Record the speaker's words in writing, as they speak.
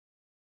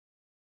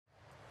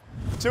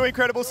Two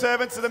incredible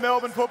servants of the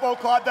Melbourne Football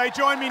Club. They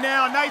join me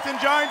now, Nathan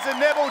Jones and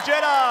Neville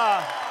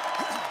Jetta.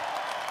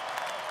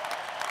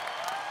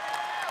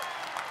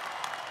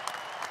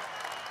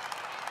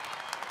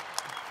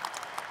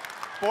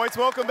 Boys,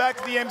 welcome back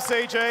to the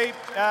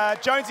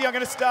MCG. Jonesy, I'm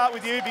going to start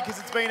with you because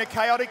it's been a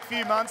chaotic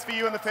few months for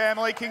you and the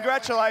family.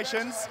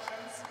 Congratulations,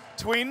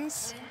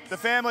 twins. The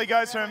family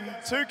goes from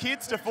 2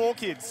 kids to 4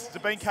 kids. Has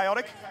it been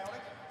chaotic?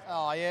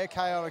 Oh yeah,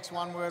 chaotic's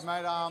one word,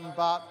 mate.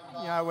 But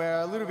you know,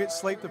 we're a little bit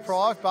sleep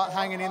deprived, but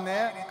hanging in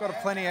there. Got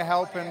plenty of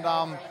help, and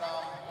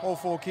all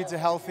 4 kids are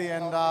healthy,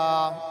 and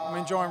I'm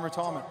enjoying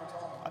retirement.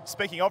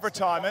 Speaking of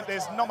retirement,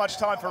 there's not much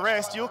time for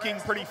rest. You're looking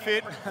pretty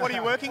fit. What are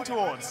you working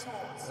towards?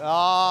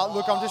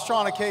 Look, I'm just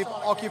trying to keep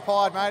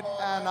occupied, mate,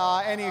 and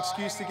any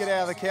excuse to get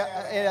out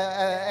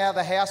of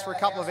the house for a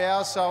couple of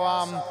hours. So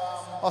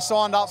I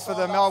signed up for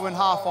the Melbourne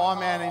Half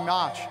Ironman in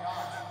March.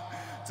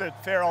 It's a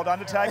fair old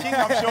undertaking.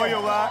 I'm sure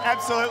you'll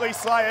absolutely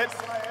slay it.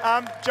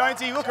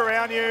 Jonesy, look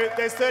around you.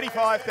 There's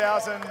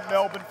 35,000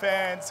 Melbourne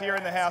fans here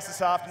in the house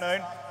this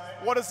afternoon.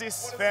 What has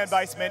this fan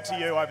base meant to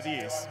you over the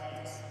years?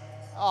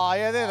 Oh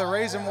yeah, they're the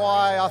reason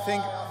why I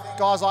think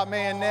guys like me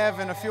and Nev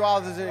and a few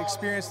others that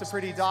experienced the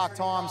pretty dark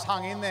times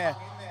hung in there.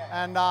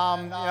 And you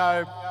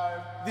know,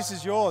 this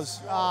is yours.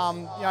 You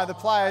know, the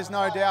players,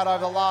 no doubt,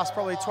 over the last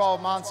probably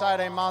 12 months,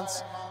 18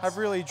 months, have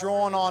really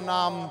drawn on,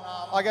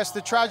 I guess,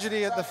 the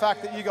tragedy of the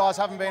fact that you guys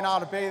haven't been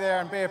able to be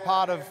there and be a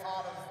part of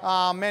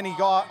many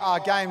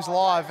games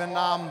live. And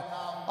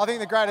I think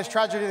the greatest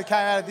tragedy that came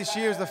out of this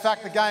year is the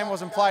fact the game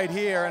wasn't played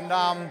here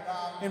and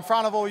in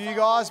front of all you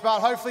guys.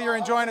 But hopefully you're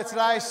enjoying it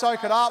today.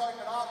 Soak it up.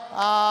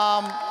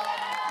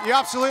 You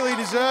absolutely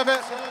deserve it.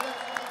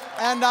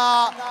 And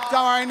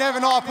don't worry, Nev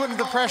and I are putting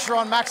the pressure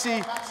on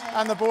Maxi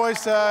and the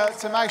boys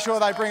to make sure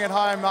they bring it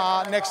home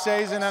next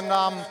season, and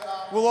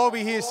we'll all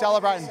be here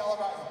celebrating.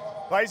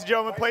 Ladies and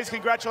gentlemen, please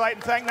congratulate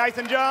and thank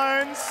Nathan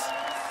Jones.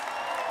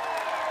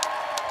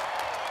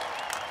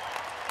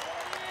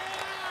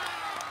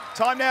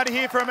 Time now to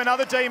hear from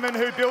another demon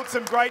who built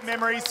some great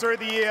memories through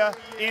the year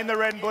in the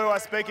red and blue. I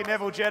speak of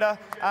Neville Jetta.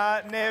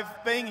 Nev,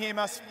 being here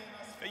must,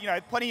 you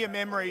know, plenty of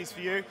memories for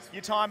you.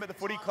 Your time at the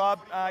footy club,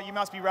 you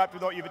must be wrapped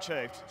with what you've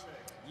achieved.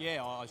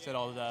 Yeah, I said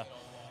I was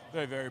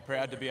very, very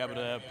proud to be able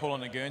to pull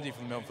on the Guernsey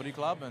from the Melbourne Footy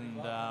Club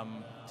and to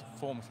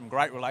form some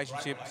great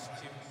relationships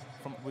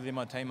within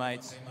my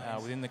teammates,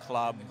 within the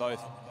club,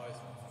 both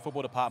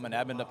football department,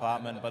 admin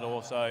department, but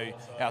also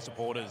our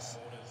supporters,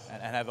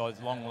 and have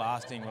those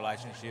long-lasting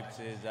relationships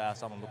is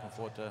something I'm looking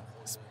forward to.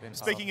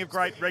 Speaking of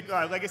great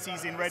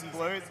legacies in red and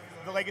blue,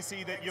 the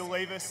legacy that you'll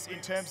leave us in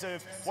terms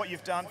of what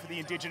you've done for the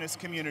Indigenous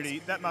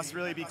community, that must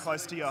really be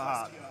close to your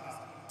heart.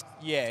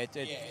 Yeah, it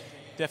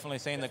definitely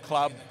seen the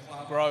club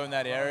grow in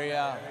that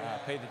area.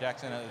 Peter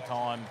Jackson at the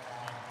time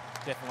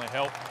definitely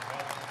helped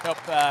you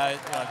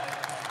know,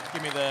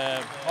 give me the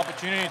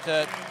opportunity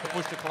to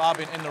push the club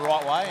in the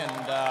right way,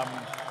 and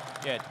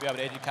yeah, to be able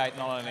to educate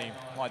not only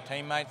my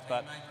teammates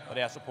but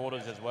our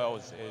supporters as well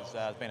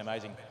has been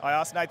amazing. I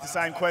asked Nate the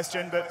same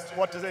question, but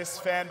what does this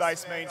fan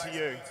base mean to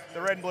you,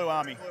 the Red and Blue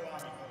Army?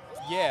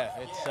 Yeah,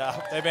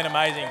 they've been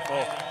amazing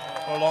for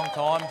a long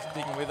time,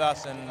 sticking with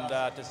us, and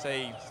to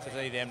see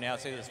them now,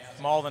 see the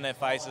smile on their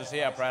faces, see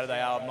how proud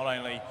they are of not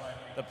only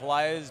the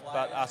players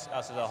but us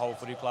as a whole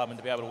footy club, and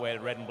to be able to wear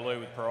red and blue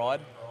with pride.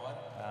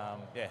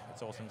 Yeah,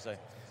 it's awesome to see.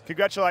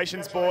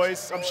 Congratulations,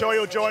 boys. I'm sure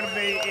you'll join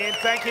me in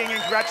thanking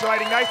and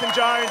congratulating Nathan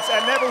Jones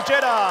and Neville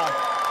Jetta.